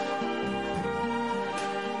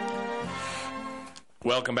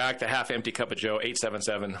 Welcome back to Half Empty Cup of Joe,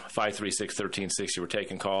 877-536-1360. We're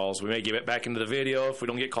taking calls. We may give it back into the video if we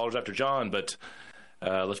don't get callers after John, but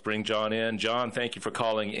let's bring John in. John, thank you for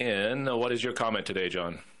calling in. What is your comment today,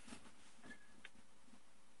 John?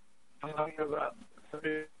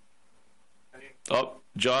 Oh,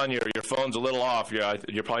 John, your phone's a little off.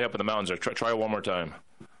 You're probably up in the mountains there. Try it one more time.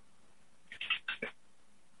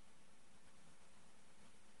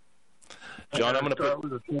 John, I'm going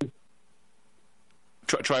to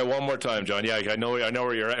try one more time, John. Yeah, I know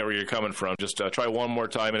where you're coming from. Just try one more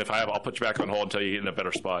time, and if I'll put you back on hold until you get in a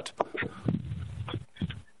better spot.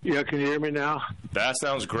 Yeah, can you hear me now? That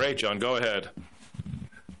sounds great, John. Go ahead.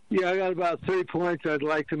 Yeah, I got about 3 points I'd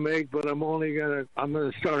like to make, but I'm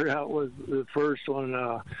gonna start out with the first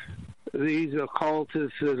one. These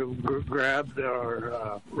occultists that have grabbed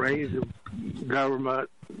our reins of government,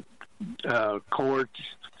 courts,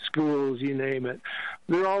 schools, you name it.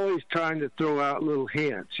 They're always trying to throw out little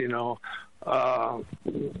hints,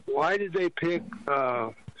 Why did they pick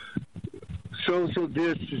social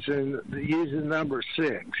distancing using number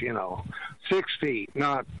 6, 6 feet,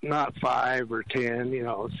 not 5 or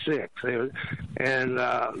 10, 6. And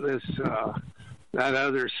that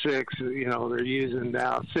other 6, they're using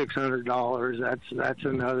now $600. That's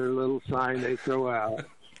another little sign they throw out.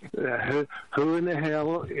 Who in the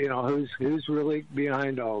hell, who's really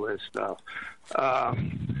behind all this stuff?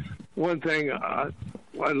 One thing I'd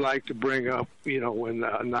like to bring up, when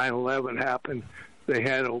 9/11 happened, they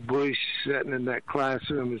had old Bush sitting in that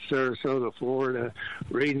classroom in Sarasota, Florida,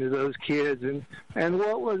 reading to those kids. And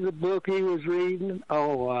what was the book he was reading?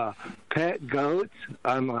 Pet Goats.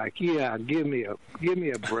 I'm like, yeah, give me a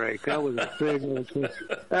break. That was a signal.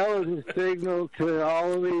 To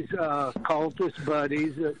all of these cultist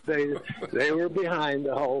buddies that they were behind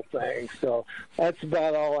the whole thing. So that's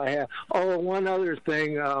about all I have. Oh, one other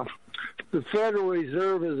thing. The Federal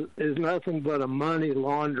Reserve is nothing but a money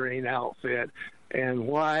laundering outfit. And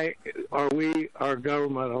why are our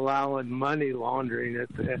government allowing money laundering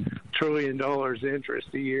at the $1 trillion interest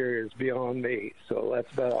a year is beyond me. So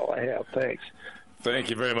that's about all I have. Thanks. Thank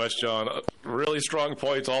you very much, John. Really strong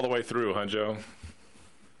points all the way through, huh, Joe?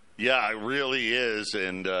 Yeah, it really is.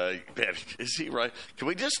 And, man, is he right? Can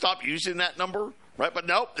we just stop using that number? Right, but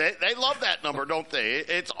nope, they love that number, don't they?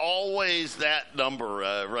 It's always that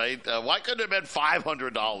number, right? Why couldn't it have been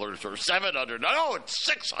 $500 or $700? No, it's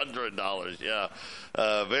 $600. Yeah,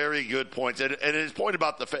 very good points. And his point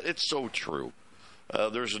about the Fed, it's so true.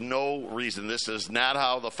 There's no reason. This is not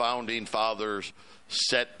how the founding fathers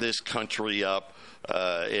set this country up.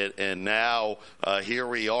 And now here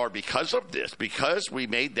we are because of this, because we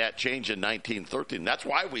made that change in 1913. That's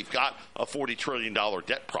why we've got a $40 trillion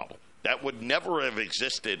debt problem. That would never have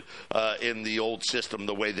existed in the old system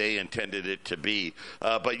the way they intended it to be.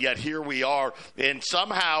 But yet here we are, and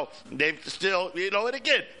somehow they've still, and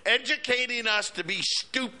again, educating us to be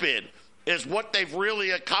stupid is what they've really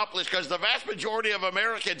accomplished, because the vast majority of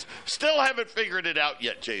Americans still haven't figured it out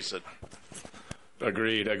yet, Jason.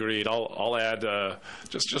 Agreed. I'll add,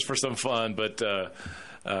 just for some fun, but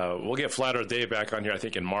we'll get Flat Earth Dave back on here, I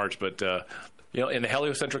think, in March, but in the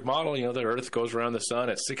heliocentric model, the Earth goes around the sun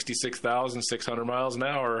at 66,600 miles an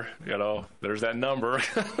hour. There's that number.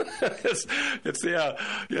 It's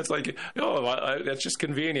like, that's just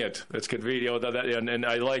convenient. It's convenient. And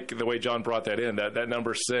I like the way John brought that in. That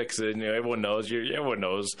number 6, and everyone knows. Everyone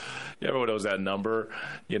knows that number.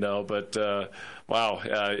 But wow.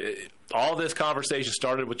 All this conversation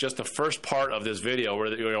started with just the first part of this video where,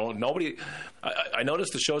 nobody... I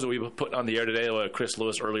noticed the shows that we put on the air today, Chris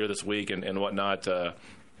Lewis earlier this week and whatnot,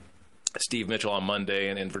 Steve Mitchell on Monday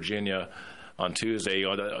and in Virginia on Tuesday.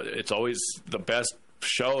 It's always the best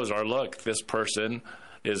shows are, look, this person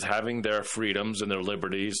is having their freedoms and their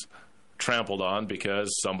liberties trampled on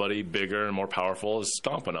because somebody bigger and more powerful is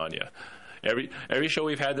stomping on you. Every show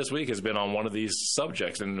we've had this week has been on one of these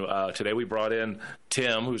subjects, and today we brought in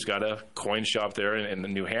Tim, who's got a coin shop there in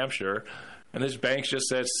New Hampshire, and his banks just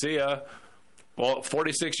said, "See ya." Well,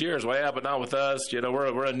 46 years, well, yeah, but not with us.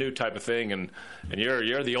 We're a new type of thing, and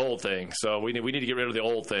you're the old thing. So we need to get rid of the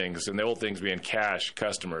old things, and the old things being cash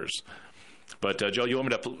customers. But Joe, you want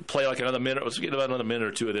me to play like another minute? Let's get about another minute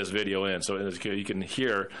or two of this video in, so you can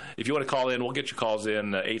hear. If you want to call in, we'll get your calls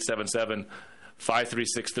in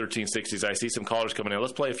 877-536-1360. I see some callers coming in.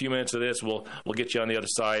 Let's play a few minutes of this. We'll get you on the other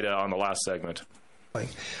side on the last segment.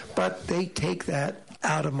 But they take that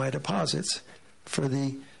out of my deposits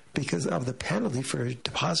because of the penalty for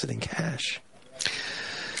depositing cash.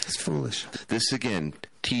 It's foolish. This again,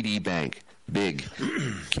 TD Bank, big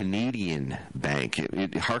Canadian bank.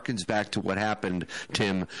 It harkens back to what happened,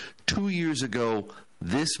 Tim, 2 years ago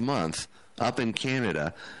this month. up in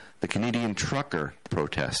Canada, the Canadian trucker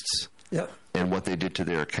protests. Yep. And what they did to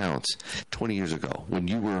their accounts. 20 years ago, when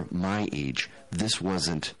you were my age, this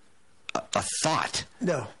wasn't a thought.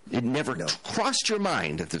 No. It never crossed your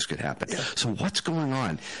mind that this could happen. Yeah. So what's going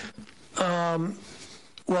on?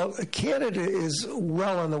 Well, Canada is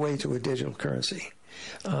well on the way to a digital currency.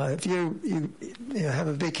 If you have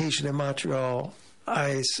a vacation in Montreal,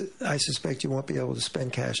 I suspect you won't be able to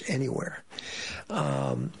spend cash anywhere.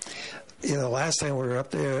 Last time we were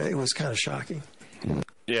up there, it was kind of shocking.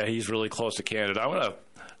 Yeah, he's really close to Canada. I want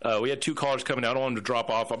to. We had two callers coming. I don't want them to drop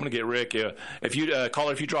off. I'm going to get Rick. If you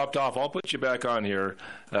caller, if you dropped off, I'll put you back on here.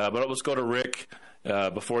 But let's go to Rick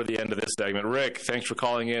before the end of this segment. Rick, thanks for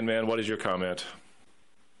calling in, man. What is your comment?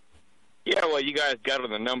 Yeah, well, you guys got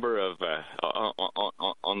on the number of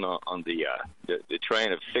on the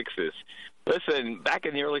train of sixes. Listen, back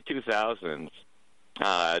in the early 2000s,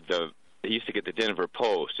 they used to get the Denver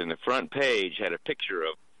Post, and the front page had a picture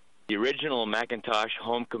of the original Macintosh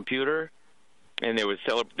home computer, and they were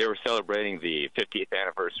celebrating the 50th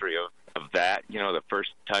anniversary of that. You know, the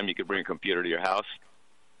first time you could bring a computer to your house,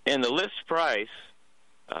 and the list price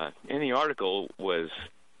in the article was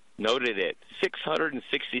noted at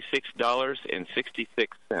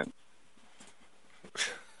 $666.66.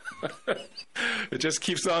 It just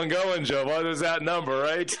keeps on going, Joe. What is that number,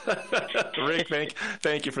 right? Rick,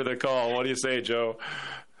 thank you for the call. What do you say, Joe?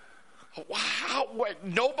 Wow!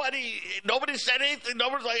 Nobody said anything.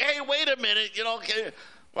 Nobody's like, "Hey, wait a minute!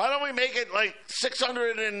 Why don't we make it like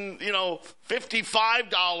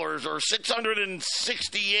 $655 or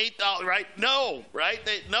 $668? Right? No, right?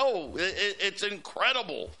 It's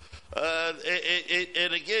incredible.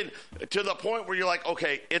 And again, to the point where you're like,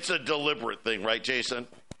 okay, it's a deliberate thing, right, Jason?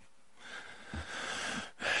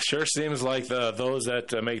 Sure seems like those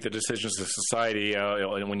that make the decisions of society,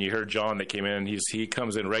 and when you heard John that came in, he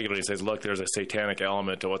comes in regularly and says, look, there's a satanic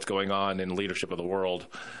element to what's going on in leadership of the world.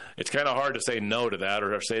 It's kind of hard to say no to that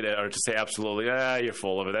or to say absolutely, you're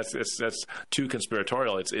full of it. That's too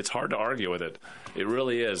conspiratorial. It's hard to argue with it. It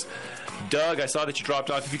really is. Doug, I saw that you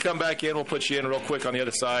dropped off. If you come back in, we'll put you in real quick on the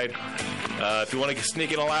other side. If you want to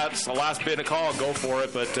sneak in a last bit of call, go for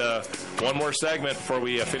it. But one more segment before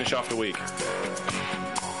we finish off the week.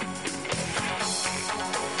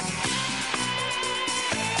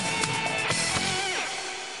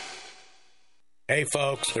 Hey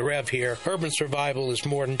folks, the Rev here. Urban Survival is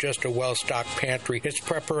more than just a well-stocked pantry. It's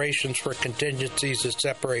preparations for contingencies that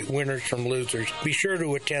separate winners from losers. Be sure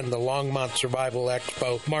to attend the Longmont Survival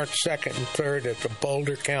Expo March 2nd and 3rd at the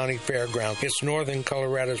Boulder County Fairgrounds. It's Northern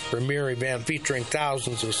Colorado's premier event featuring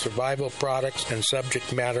thousands of survival products and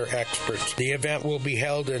subject matter experts. The event will be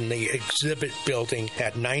held in the exhibit building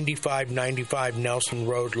at 9595 Nelson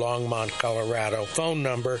Road, Longmont, Colorado. Phone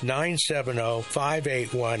number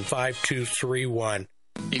 970-581-5231.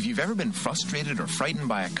 If you've ever been frustrated or frightened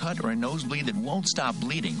by a cut or a nosebleed that won't stop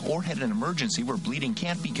bleeding, or had an emergency where bleeding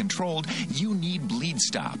can't be controlled, you need Bleed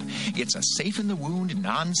Stop. It's a safe-in-the-wound,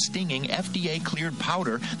 non-stinging, FDA-cleared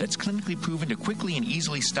powder that's clinically proven to quickly and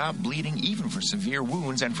easily stop bleeding, even for severe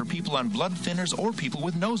wounds and for people on blood thinners or people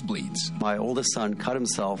with nosebleeds. My oldest son cut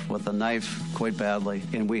himself with a knife quite badly,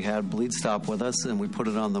 and we had Bleed Stop with us, and we put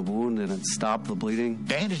it on the wound, and it stopped the bleeding.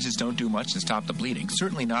 Bandages don't do much to stop the bleeding,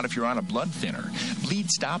 certainly not if you're on a blood thinner. Bleed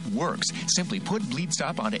Stop works. Simply put Bleed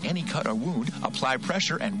Stop onto any cut or wound, apply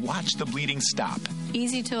pressure, and watch the bleeding stop.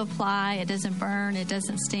 Easy to apply. It doesn't burn. It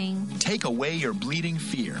doesn't sting. Take away your bleeding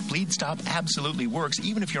fear. Bleed Stop absolutely works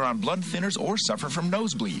even if you're on blood thinners or suffer from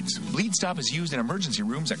nosebleeds. Bleed Stop is used in emergency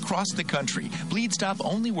rooms across the country. Bleed Stop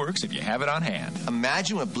only works if you have it on hand.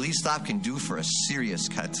 Imagine what Bleed Stop can do for a serious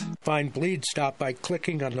cut. Find Bleed Stop by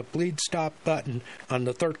clicking on the Bleed Stop button on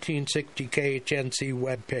the 1360 KHNC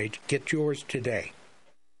webpage. Get yours today.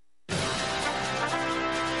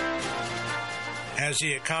 As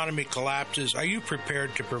the economy collapses, are you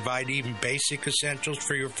prepared to provide even basic essentials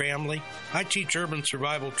for your family? I teach Urban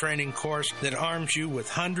Survival Training course that arms you with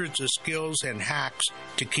hundreds of skills and hacks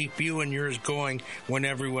to keep you and yours going when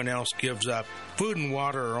everyone else gives up. Food and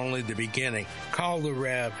water are only the beginning. Call the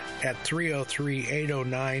Rev at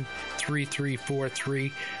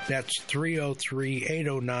 303-809-3343. That's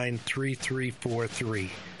 303-809-3343.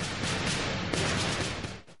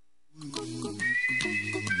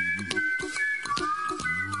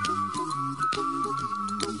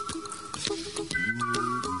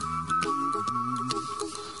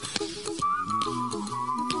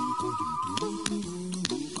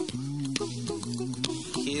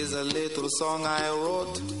 Here's a little song I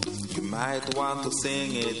wrote. You might want to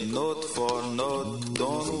sing it note for note.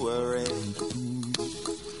 Don't worry.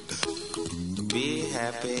 Be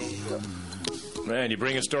happy. Man, you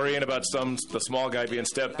bring a story in about the small guy being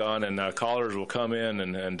stepped on, and callers will come in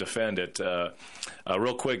and defend it.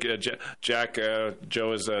 Real quick, Jack,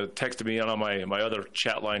 Joe has texted me on my other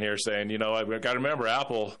chat line here saying, I've got to remember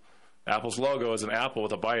Apple's logo is an apple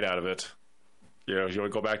with a bite out of it. You want to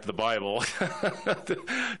go back to the Bible.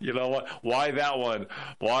 You know what? Why that one?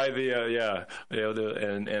 Why the who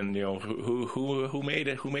made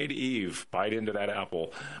it? Who made Eve bite into that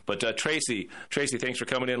apple? But Tracy, thanks for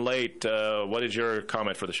coming in late. What is your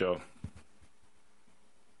comment for the show?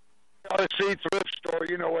 RC thrift store,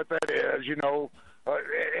 you know what that is,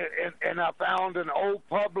 and I found an old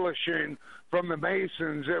publishing from the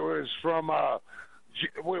Masons. It was from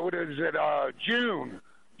what is it? June.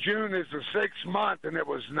 June is the 6th month, and it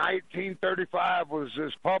was 1935 was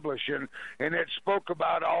this publishing, and it spoke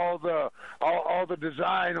about all the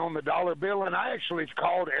design on the dollar bill. And I actually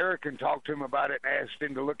called Eric and talked to him about it and asked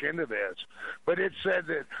him to look into this. But it said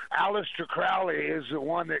that Aleister Crowley is the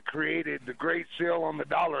one that created the Great Seal on the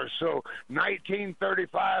dollar. So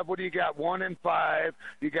 1935, what do you got? 1 and 5,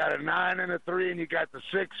 you got a 9 and a 3, and you got the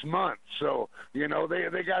 6 months. So they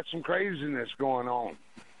got some craziness going on.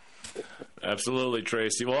 Absolutely,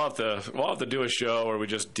 Tracy. We'll have to do a show where we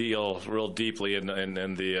just deal real deeply in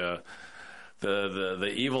the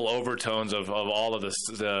evil overtones of all of the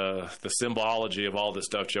symbology of all this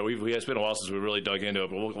stuff, Joe. It's been a while since we really dug into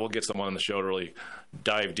it, but we'll get someone on the show to really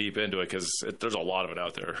dive deep into it because there's a lot of it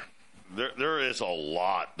out there. There is a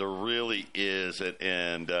lot. There really is,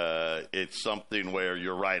 and it's something where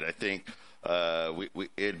you're right. I think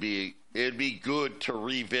it'd be good to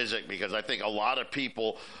revisit because I think a lot of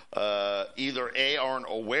people either A, aren't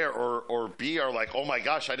aware or B, are like, oh my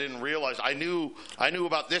gosh, I didn't realize. I knew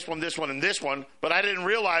about this one, and this one, but I didn't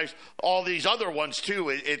realize all these other ones too.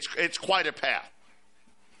 It's quite a path.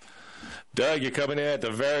 Doug, you're coming in at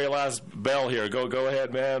the very last bell here. Go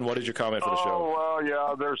ahead, man. What is your comment for the show? Oh, well,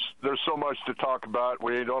 yeah, there's so much to talk about.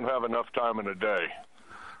 We don't have enough time in a day.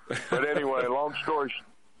 But anyway, long story short,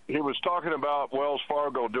 he was talking about Wells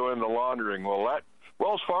Fargo doing the laundering. Well,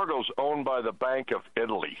 Wells Fargo's owned by the Bank of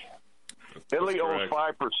Italy. Italy owns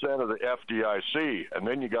 5% of the FDIC, and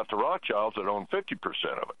then you got the Rothschilds that own 50%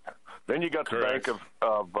 of it. Then you got the Bank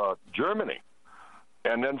of Germany.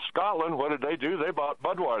 And then Scotland, what did they do? They bought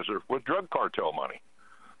Budweiser with drug cartel money.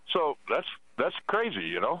 So that's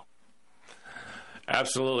crazy,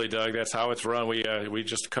 Absolutely, Doug. That's how it's run. We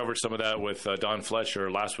just covered some of that with Don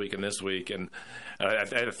Fletcher last week and this week, and I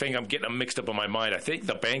think I'm getting them mixed up in my mind. I think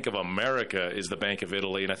the Bank of America is the Bank of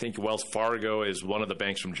Italy, and I think Wells Fargo is one of the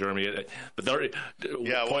banks from Germany. But point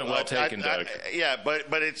well taken, Doug.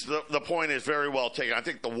 But it's the point is very well taken. I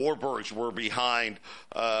think the Warburgs were behind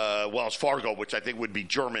Wells Fargo, which I think would be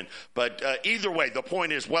German. But either way, the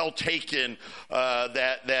point is well taken.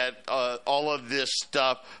 That all of this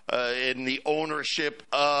stuff in the ownership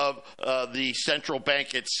of the central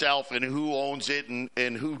bank itself and who owns it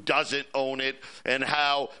and who doesn't own it, and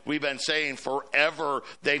how we've been saying forever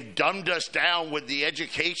they've dumbed us down with the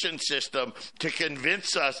education system to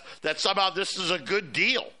convince us that somehow this is a good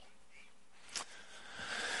deal.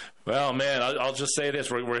 Well, man, I'll just say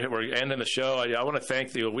this: we're ending the show. I want to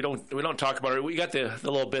thank you. We don't talk about it. We got the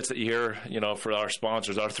little bits that you hear, for our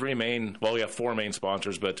sponsors. Our we have 4 main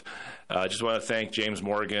sponsors, but I just want to thank James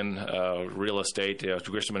Morgan, Real Estate,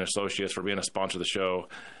 Grisham & Associates for being a sponsor of the show.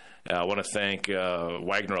 I want to thank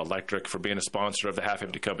Wagner Electric for being a sponsor of the Half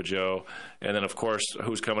Empty Cup of Joe. And then, of course,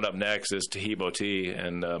 who's coming up next is Tahibo Tea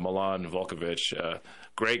and Milan Volkovich.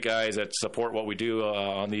 Great guys that support what we do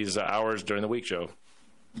on these hours during the week, Joe.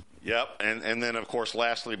 Yep, and then, of course,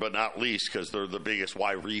 lastly but not least, because they're the biggest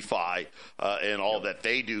Y-Refi and all that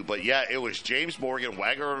they do. But, yeah, it was James Morgan,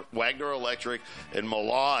 Wagner Electric, and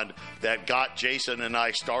Milan that got Jason and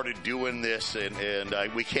I started doing this, and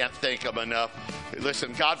we can't thank them enough.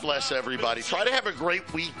 Listen, God bless everybody. Try to have a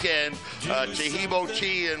great weekend. Tahibo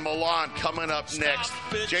Tea and Milan coming up next.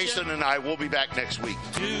 Jason and I will be back next week.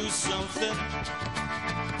 Do something.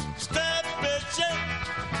 Stop bitching.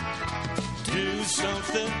 Do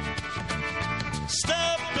something.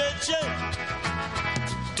 Stop bitching.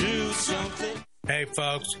 Do something. Hey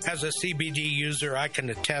folks, as a CBD user, I can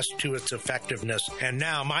attest to its effectiveness, and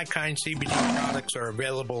now My Kind CBD products are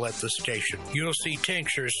available at the station. You'll see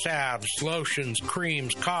tinctures, salves, lotions,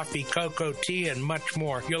 creams, coffee, cocoa, tea, and much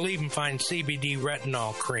more. You'll even find CBD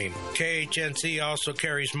retinol cream. KHNC also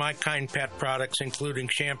carries My Kind pet products, including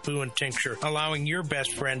shampoo and tincture, allowing your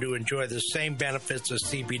best friend to enjoy the same benefits of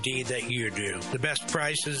CBD that you do. The best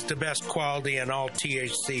prices, the best quality, and all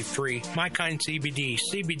THC free. My Kind CBD.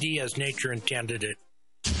 CBD as nature intended it.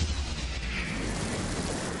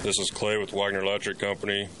 This is Clay with Wagner Electric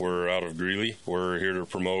Company. We're out of Greeley. We're here to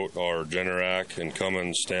promote our Generac and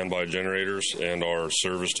Cummins standby generators and our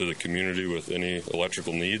service to the community with any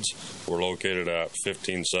electrical needs. We're located at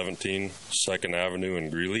 1517 2nd Avenue in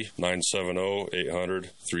Greeley,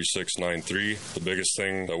 970-800-3693. The biggest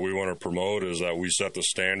thing that we want to promote is that we set the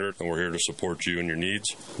standard, and we're here to support you and your needs.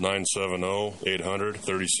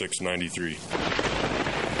 970-800-3693.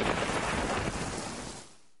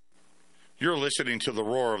 You're listening to the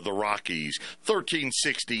Roar of the Rockies,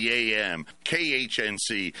 1360 AM,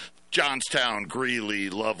 KHNC, Johnstown, Greeley,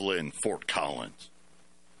 Loveland, Fort Collins.